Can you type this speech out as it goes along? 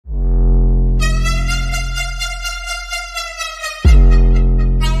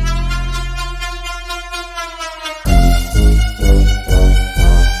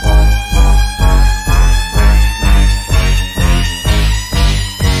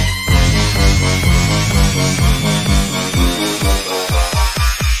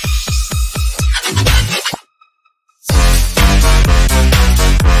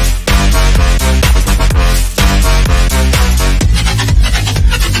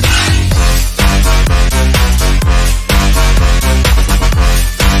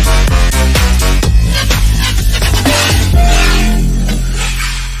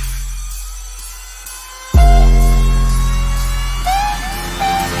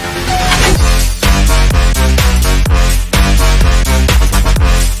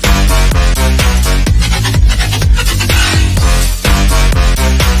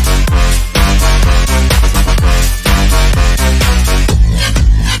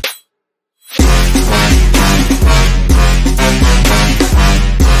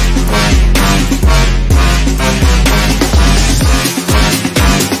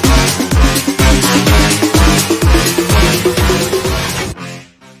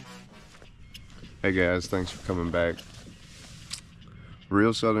Hey guys, thanks for coming back.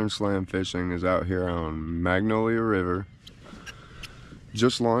 Real Southern Slam Fishing is out here on Magnolia River.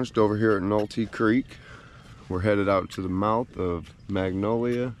 Just launched over here at Nolte Creek. We're headed out to the mouth of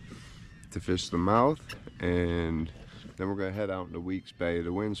Magnolia to fish the mouth, and then we're gonna head out into Weeks Bay.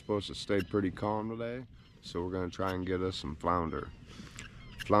 The wind's supposed to stay pretty calm today, so we're gonna try and get us some flounder.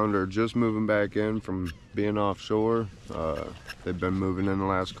 Flounder just moving back in from being offshore. They've been moving in the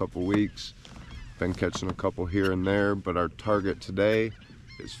last couple weeks. Been catching a couple here and there, but our target today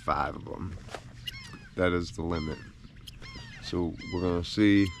is 5 of them. That is the limit. So we're gonna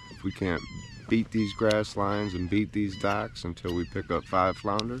see if we can't beat these grass lines and beat these docks until we pick up 5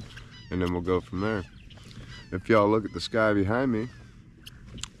 flounder, and then we'll go from there. If y'all look at the sky behind me,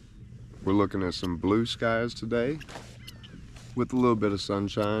 we're looking at some blue skies today with a little bit of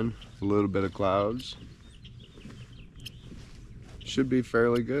sunshine, a little bit of clouds. Should be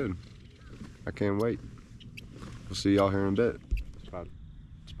fairly good. I can't wait. We'll see y'all here in a bit.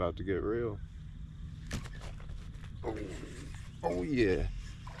 It's about to get real. Oh yeah.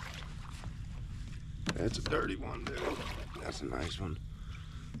 That's a dirty one, dude. That's a nice one.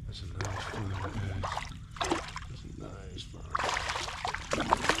 That's a nice one, guys. That's a nice one.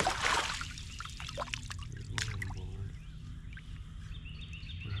 There's one on board.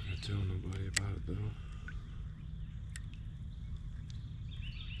 We're not gonna tell nobody about it though.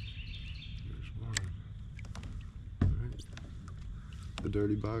 The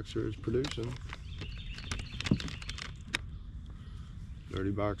dirty boxer is producing. Dirty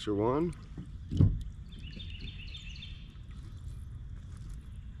boxer 1.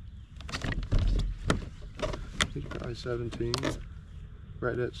 He's probably 17,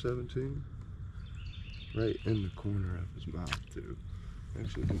 right at 17. Right in the corner of his mouth too.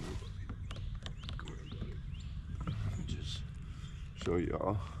 Actually, come here, buddy. Let me just show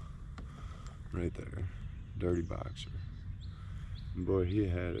y'all. Right there, dirty boxer. And boy, he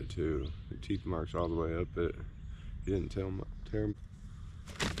had it too. The teeth marks all the way up it. He didn't tear him.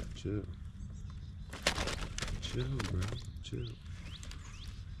 Chill. Chill, bro. Chill.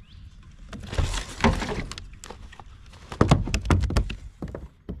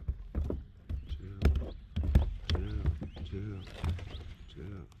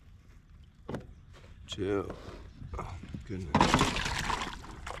 Chill. Oh, goodness.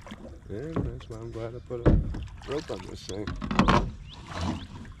 Yeah, that's why I'm glad I put a rope on this thing.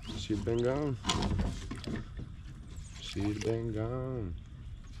 She'd been gone. She'd been gone.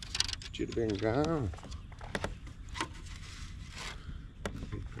 She'd been gone.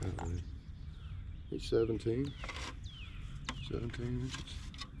 He's 17. 17 inches.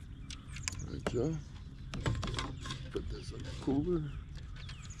 Alright, Joe. Put this in the cooler.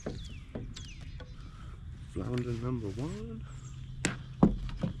 Flounder number 1.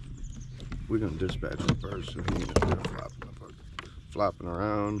 We're gonna dispatch him first, so he ain't flopping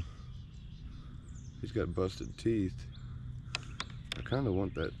around. He's got busted teeth. I kind of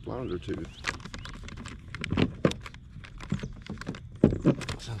want that flounder tooth.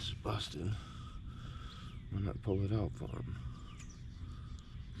 Since it's busted, why not pull it out for him?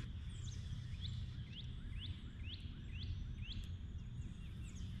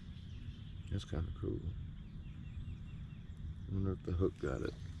 That's kind of cool. I wonder if the hook got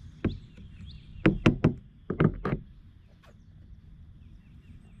it.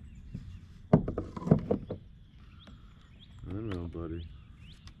 I know, buddy.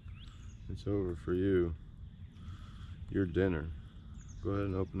 It's over for you. Your dinner. Go ahead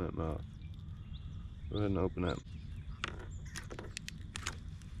and open that mouth. Go ahead and open that.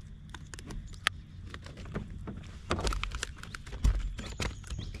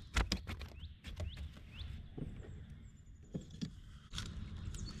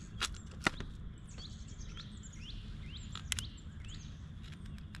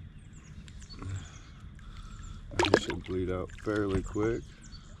 He should bleed out fairly quick.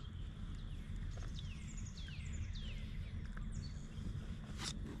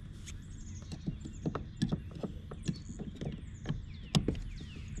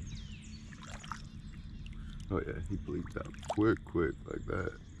 Oh yeah, he bleeds out quick like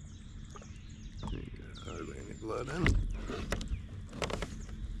that. Ain't got hardly any blood in it.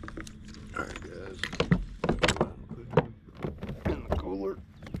 Alright guys, put him in the cooler.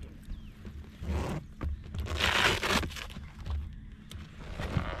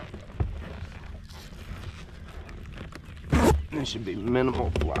 There should be minimal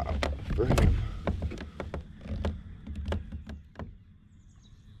flop for him.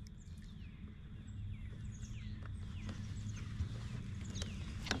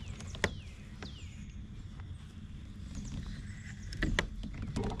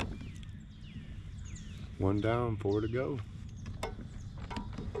 One down, 4 to go.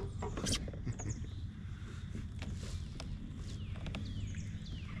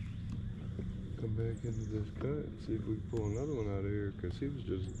 Come back into this cut and see if we can pull another one out of here, because he was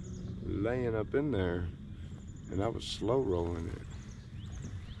just laying up in there and I was slow rolling it.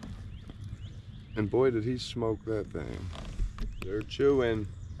 And boy, did he smoke that thing. They're chewing.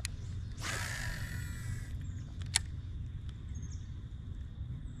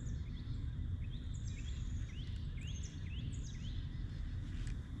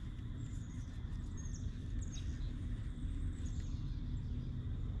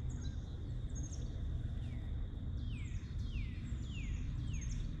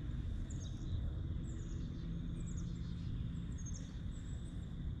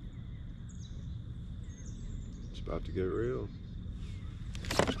 It's about to get real.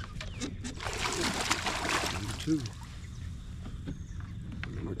 Number 2.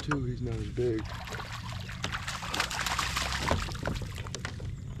 Number 2, he's not as big.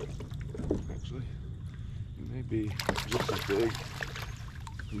 Actually, he may be just as big.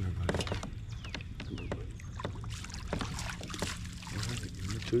 Come here, buddy. Come on, buddy. Alright,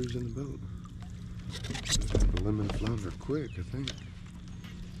 number 2's in the boat. Let's have a lemon flounder quick, I think.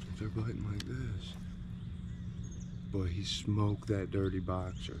 If they're biting like this. Boy, he smoked that dirty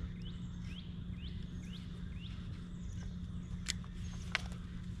boxer.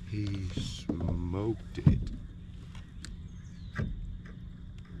 He smoked it.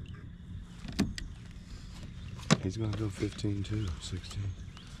 He's gonna go 15 too, 16.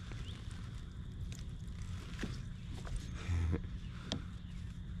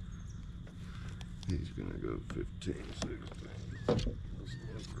 He's gonna go 15, 16. Let's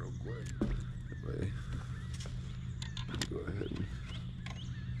look real quick. That way. Go ahead and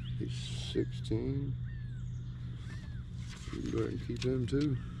he's 16. You can go ahead and keep him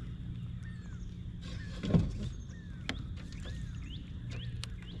too.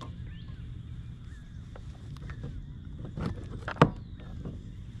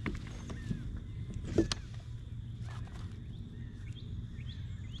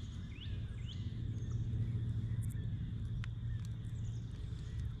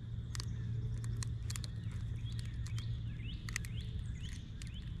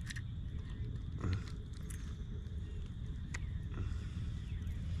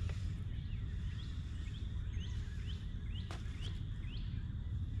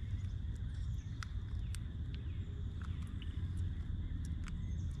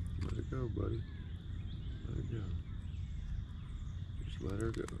 Let it go, buddy. Let it go. Just let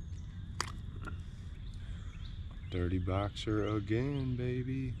her go. Dirty boxer again,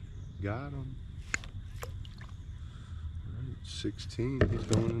 baby. Got him. Alright, 16. He's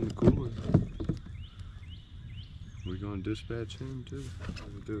going in the cooler. We're going to dispatch him too.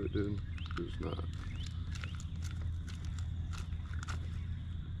 Let's do it, dude. Who's not?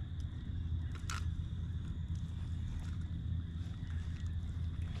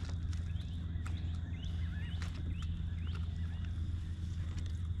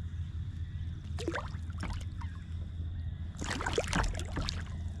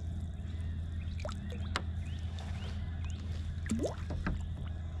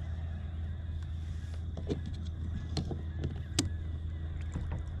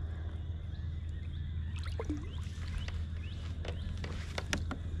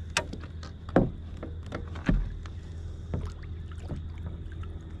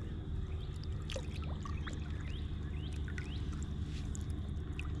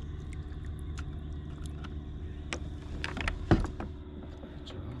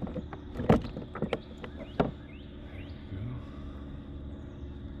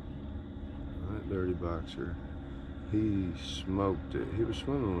 Dirty boxer. He smoked it. He was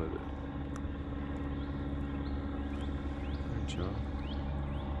swimming with it. Good job.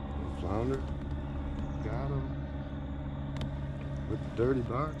 Flounder. Got him. With the dirty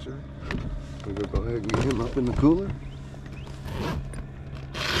boxer. We're gonna go ahead and get him up in the cooler.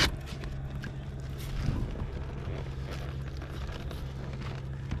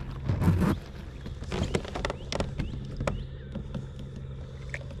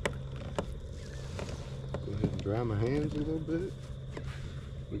 Dry my hands a little bit.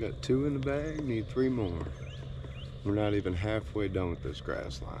 We got 2 in the bag, need 3 more. We're not even halfway done with this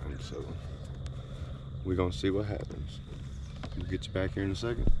grass line, so we're gonna see what happens. We'll get you back here in a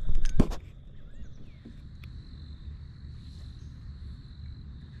second.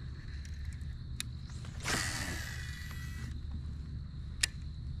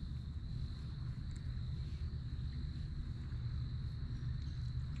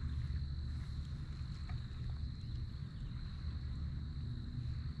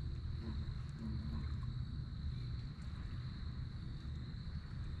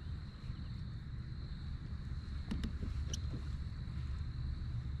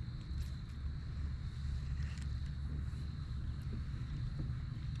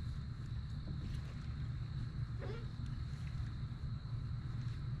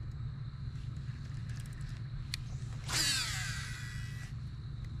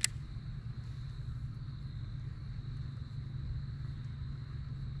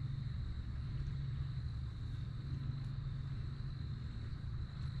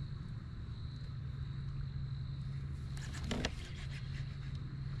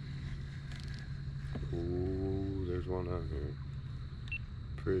 here.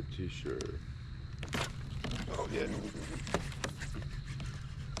 Pretty sure. Oh yeah.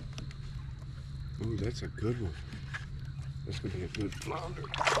 Ooh, that's a good one. That's gonna be a good flounder.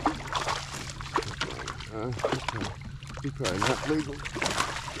 He's probably not legal.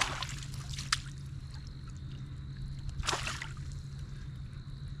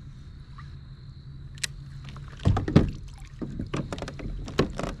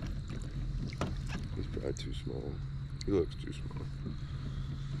 He's probably too small. He looks too small.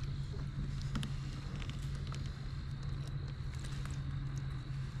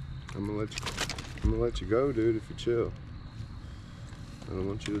 I'm gonna let you go, dude, if you chill. I don't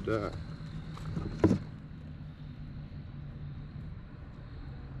want you to die.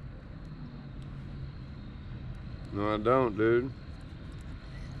 No, I don't, dude.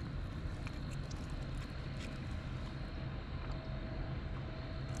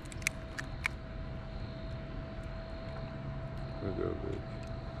 I'll go, bitch.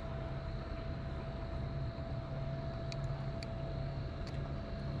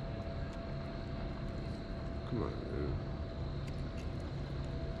 Come on, dude.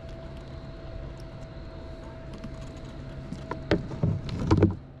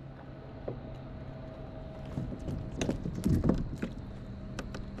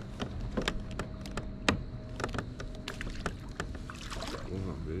 Come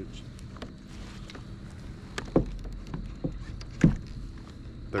on, bitch.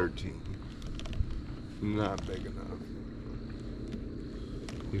 13. Not big enough.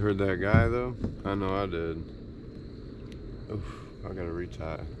 You heard that guy though? I know I did. Oof, I gotta retie.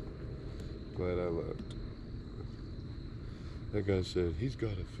 Glad I looked. That guy said, he's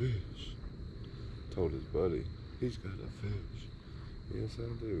got a fish. Told his buddy, he's got a fish. Yes, I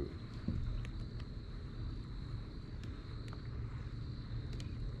do.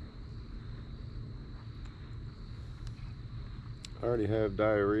 I already have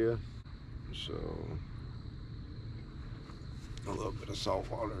diarrhea, so a little bit of salt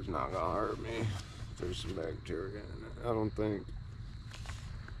water is not gonna hurt me. There's some bacteria in it. I don't think.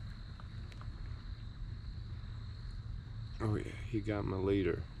 Oh yeah, he got my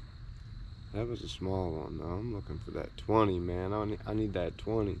leader. That was a small one though. I'm looking for that 20, man. I need that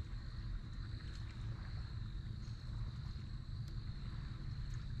 20.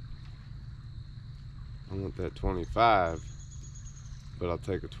 I want that 25, but I'll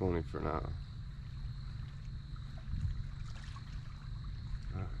take a 20 for now.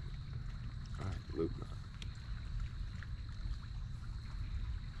 Alright, loop knot.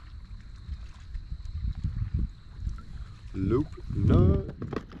 Loop knot.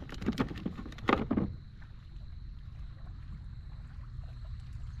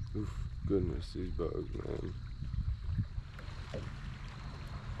 Oof, goodness, these bugs, man.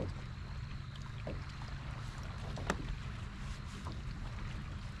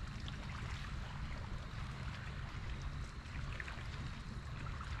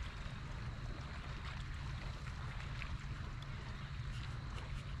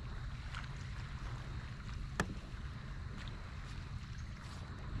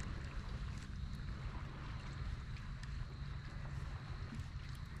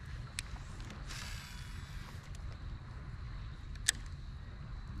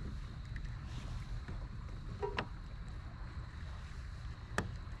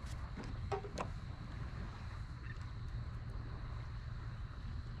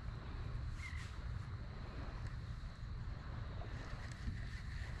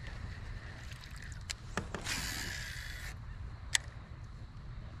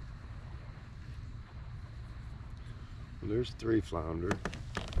 Well, there's 3 flounder.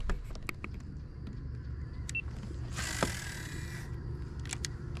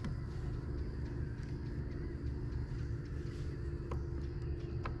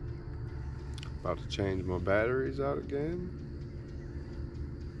 About to change my batteries out again.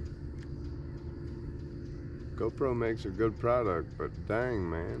 GoPro makes a good product, but dang,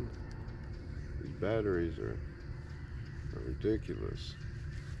 man, these batteries are ridiculous.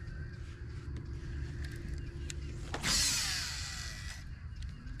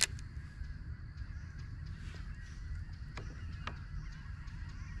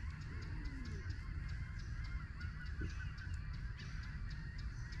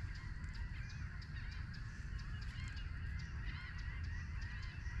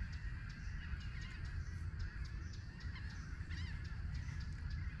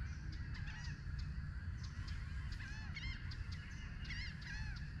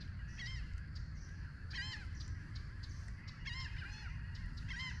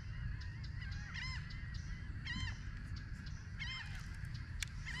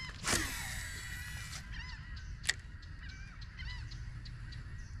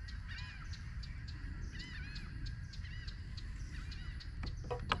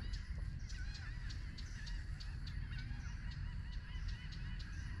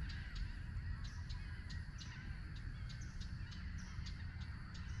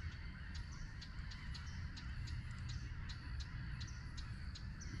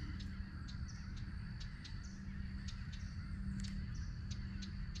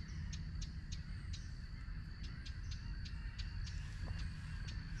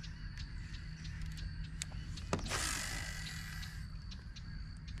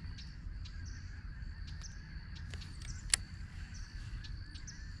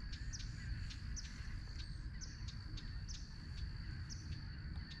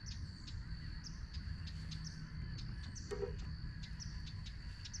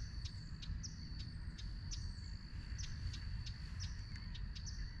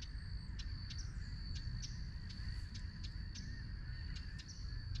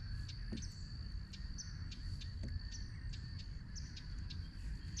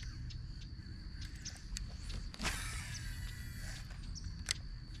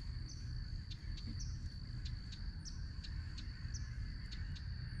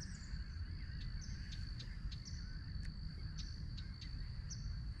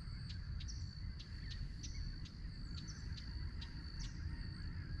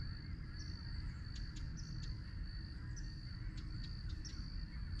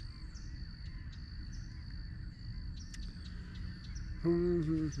 It's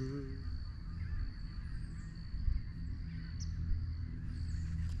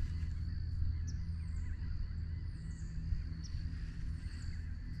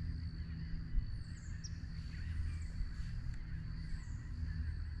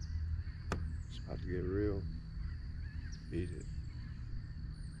about to get real. Eat it.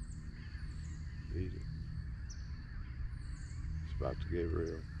 Eat it. It's about to get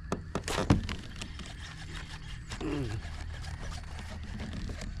real.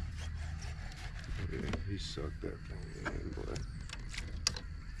 Yeah, he sucked that thing in, boy.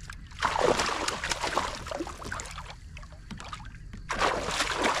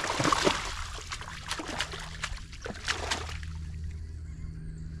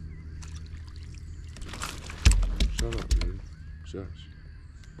 Shut up, dude. Shush.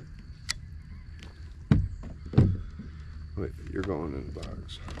 Wait, you're going in the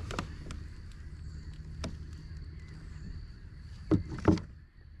box.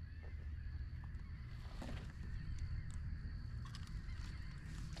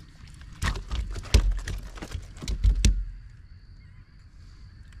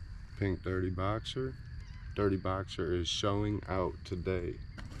 Pink Dirty Boxer. Dirty Boxer is showing out today.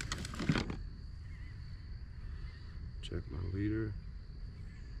 Check my leader.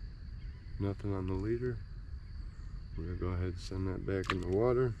 Nothing on the leader. We're gonna go ahead and send that back in the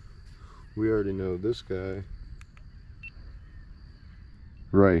water. We already know this guy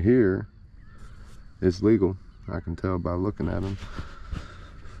right here is legal. I can tell by looking at him.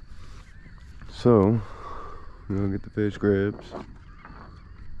 So we're gonna get the fish grabs.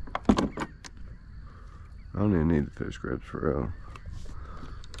 I don't even need the fish grabs for real,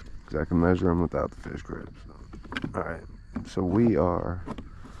 because I can measure them without the fish grabs. Alright, so we are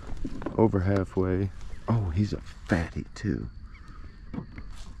over halfway. Oh, he's a fatty too.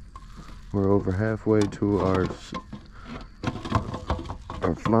 We're over halfway to our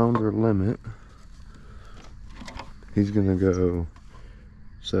flounder limit. He's gonna go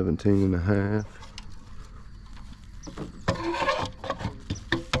 17 and a half.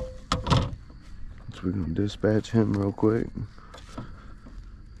 So we're gonna dispatch him real quick.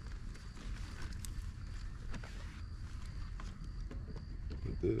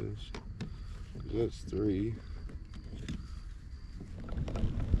 With this, 'cause that's 3.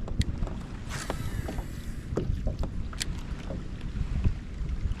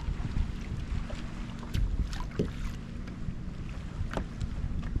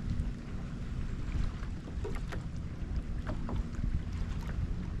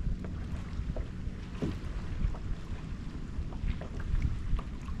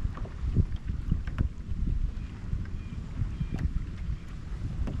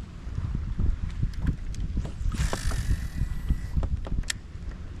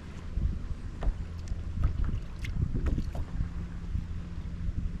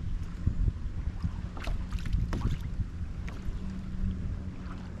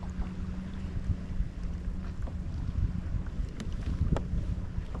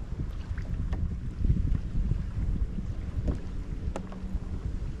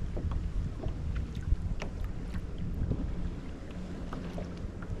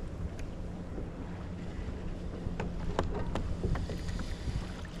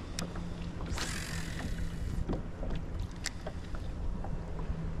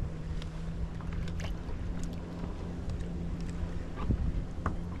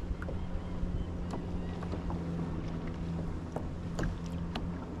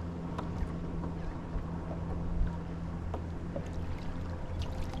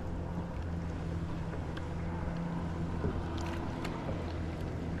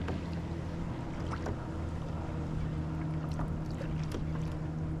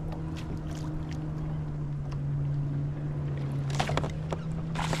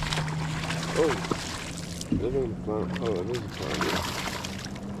 Oh, that ain't a flounder. Oh, it is a flounder.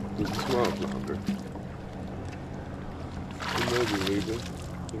 It's a small flounder. It may be legal.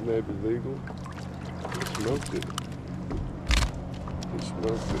 It may be legal. He smoked it. He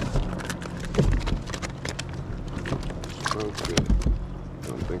smoked it. Smoked it. I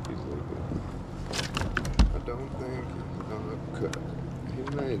don't think he's legal. I don't think he's gonna cut. He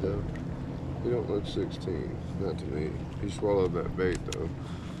may though. He don't look 16. Not to me. He swallowed that bait though.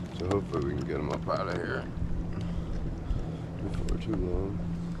 So hopefully we can get him up out of here before too long.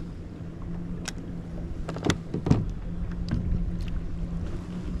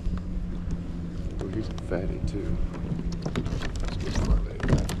 Oh, he's a fatty too. Let's get him out of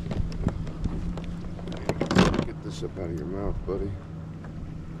here. Get this up out of your mouth, buddy.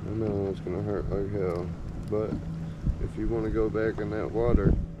 I know it's gonna hurt like hell, but if you want to go back in that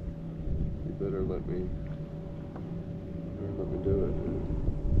water, you better let me Let me do it, dude.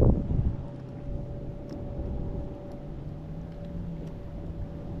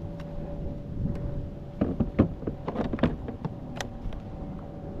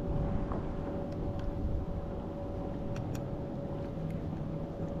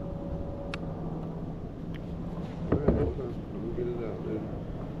 Alright, hold on. Let me get it out, dude.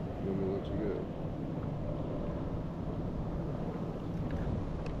 Let me let you go.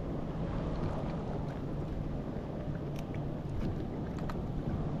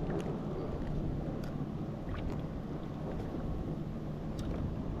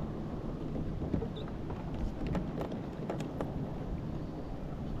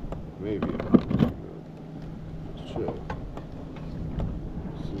 Maybe let's check.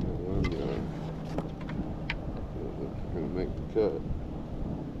 Let's see what line they are. They're gonna make the cut.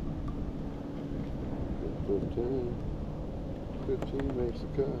 15 makes the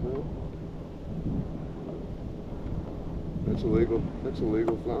cut, huh? That's a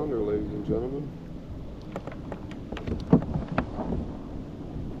legal flounder, ladies and gentlemen.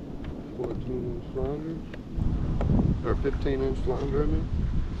 14-inch flounder. Or 15-inch flounder, I mean.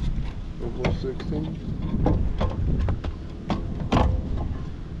 Almost 16.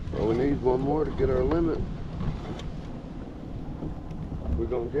 Well, we need one more to get our limit. We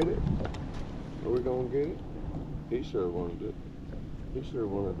gonna get it? Are we gonna get it? He sure wanted it. He sure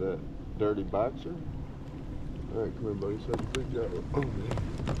wanted that dirty boxer. Alright, come here, buddy. Such a big job. Oh, man.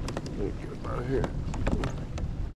 Let me get him out of here.